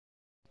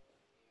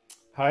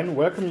Hi and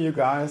welcome you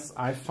guys.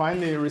 I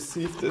finally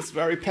received this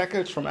very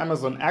package from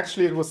Amazon.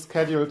 Actually it was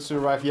scheduled to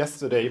arrive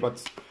yesterday,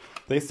 but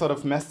they sort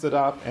of messed it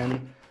up,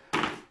 and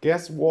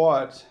guess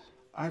what?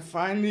 I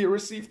finally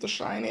received The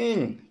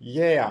Shining.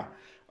 Yeah.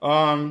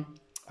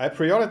 I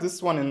pre-ordered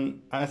this one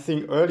in, I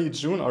think, early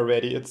June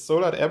already. It's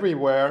sold out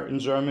everywhere in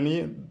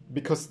Germany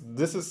because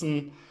this is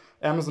an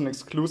Amazon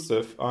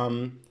exclusive.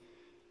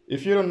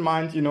 If you don't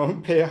mind,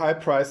 pay a high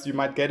price, you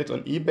might get it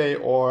on eBay,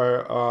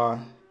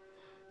 or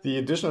the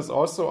edition is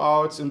also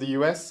out in the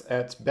US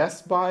at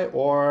Best Buy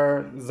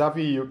or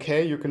Zavvi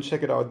UK. You can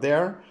check it out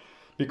there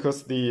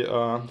because the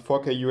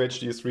 4K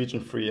UHD is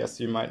region free, as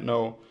you might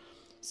know.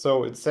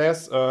 So it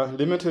says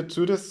limited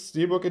to the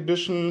Steelbook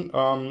edition,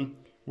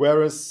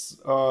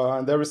 whereas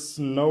there is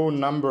no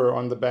number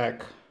on the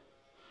back.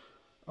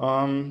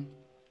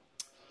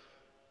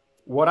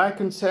 What I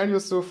can tell you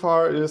so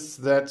far is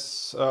that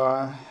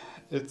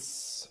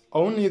it's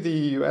only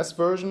the US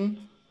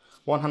version.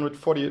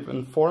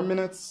 144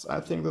 minutes, I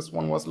think this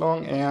one was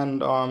long,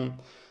 and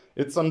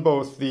it's on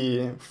both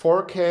the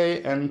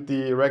 4K and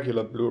the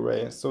regular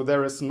Blu-ray. So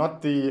there is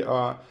not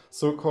the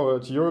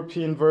so-called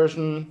European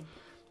version,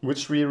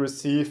 which we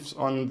received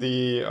on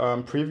the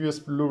previous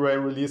Blu-ray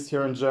release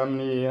here in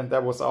Germany.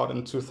 That was out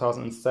in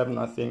 2007,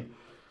 I think.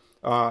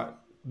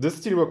 This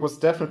Steelbook was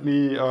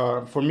definitely,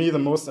 for me, the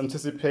most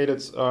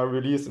anticipated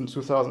release in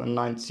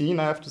 2019,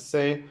 I have to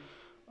say.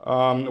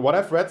 What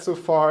I've read so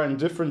far in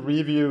different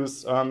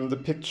reviews,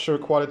 the picture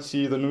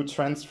quality, the new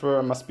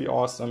transfer must be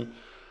awesome.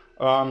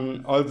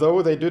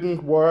 Although they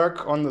didn't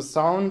work on the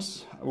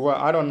sound, well,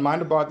 I don't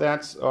mind about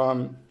that.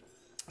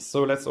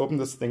 So let's open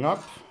this thing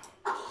up.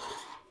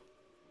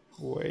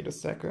 Wait a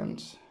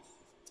second.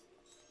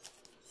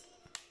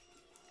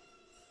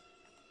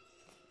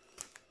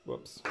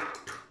 Whoops.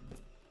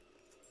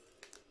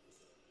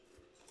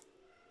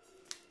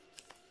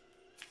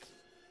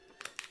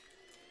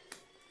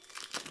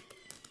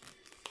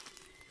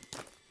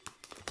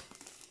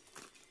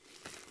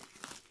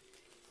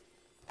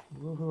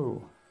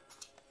 Woohoo.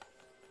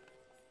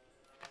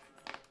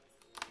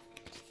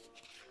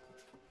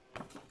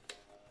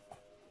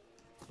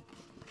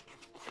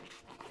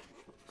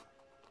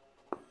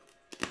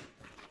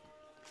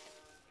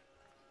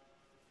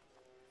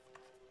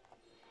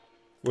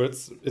 Well,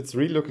 it's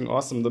really looking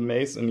awesome, the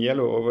maze in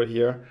yellow over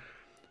here.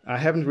 I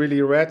haven't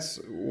really read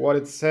what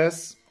it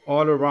says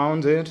all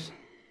around it.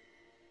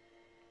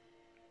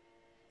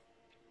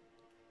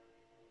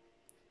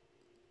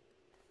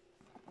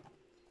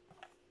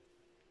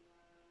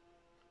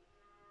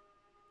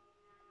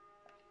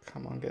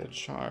 Come on, get it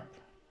sharp.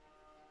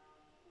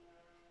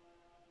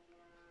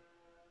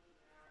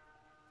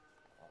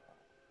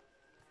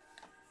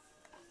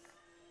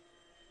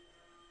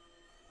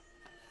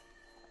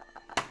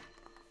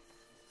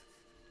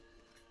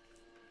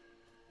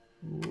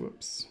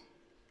 Whoops.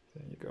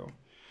 There you go.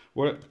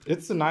 Well,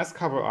 it's a nice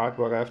cover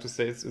artwork, I have to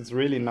say. It's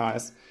really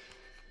nice.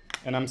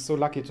 And I'm so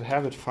lucky to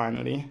have it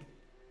finally.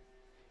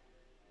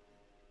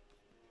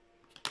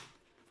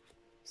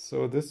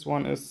 So this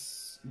one is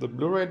the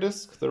Blu-ray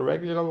disc, the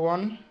regular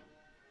one,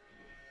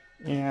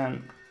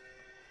 and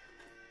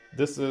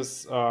this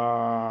is the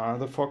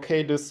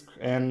 4K disc,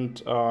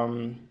 and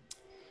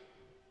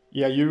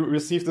yeah, you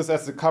received this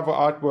as the cover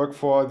artwork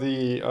for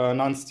the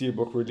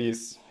non-Steelbook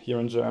release here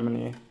in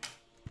Germany.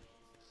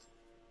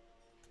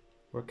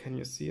 Where can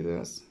you see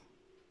this?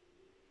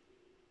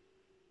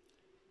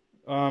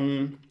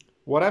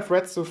 What I've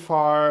read so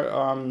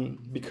far,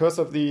 because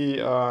of the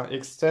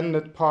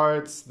extended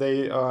parts,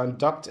 they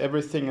dubbed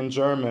everything in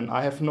German.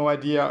 I have no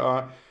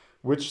idea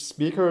which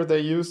speaker they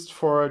used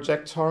for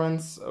Jack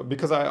Torrance,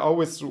 because I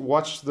always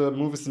watch the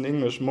movies in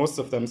English, most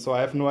of them, so I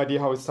have no idea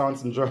how it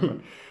sounds in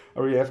German, I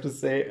really have to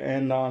say.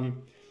 And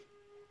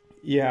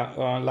yeah,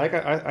 like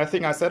I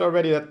think I said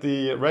already that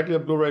the regular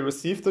Blu-ray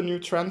received the new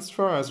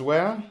transfer as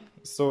well,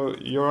 so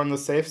you're on the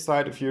safe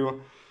side if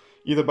you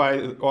either buy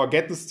or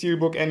get the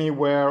Steelbook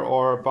anywhere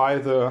or buy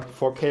the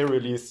 4K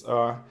release,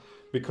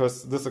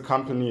 because this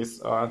accompanies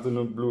the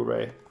new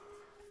Blu-ray.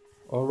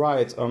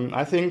 Alright,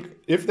 I think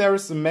if there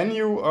is a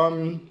menu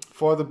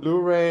for the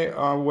Blu-ray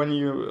when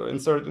you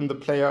insert it in the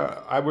player,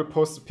 I will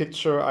post a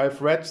picture.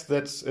 I've read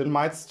that it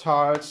might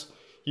start,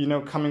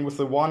 coming with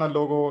the Warner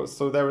logo,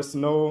 so there is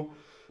no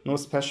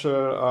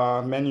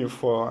special menu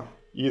for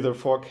either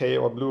 4K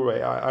or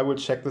Blu-ray. I will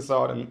check this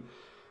out and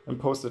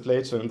post it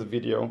later in the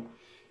video.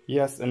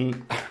 Yes,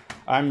 and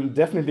I'm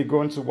definitely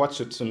going to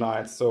watch it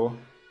tonight, so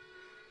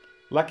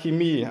lucky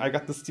me, I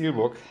got the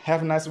Steelbook.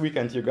 Have a nice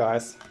weekend, you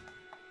guys.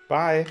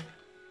 Bye!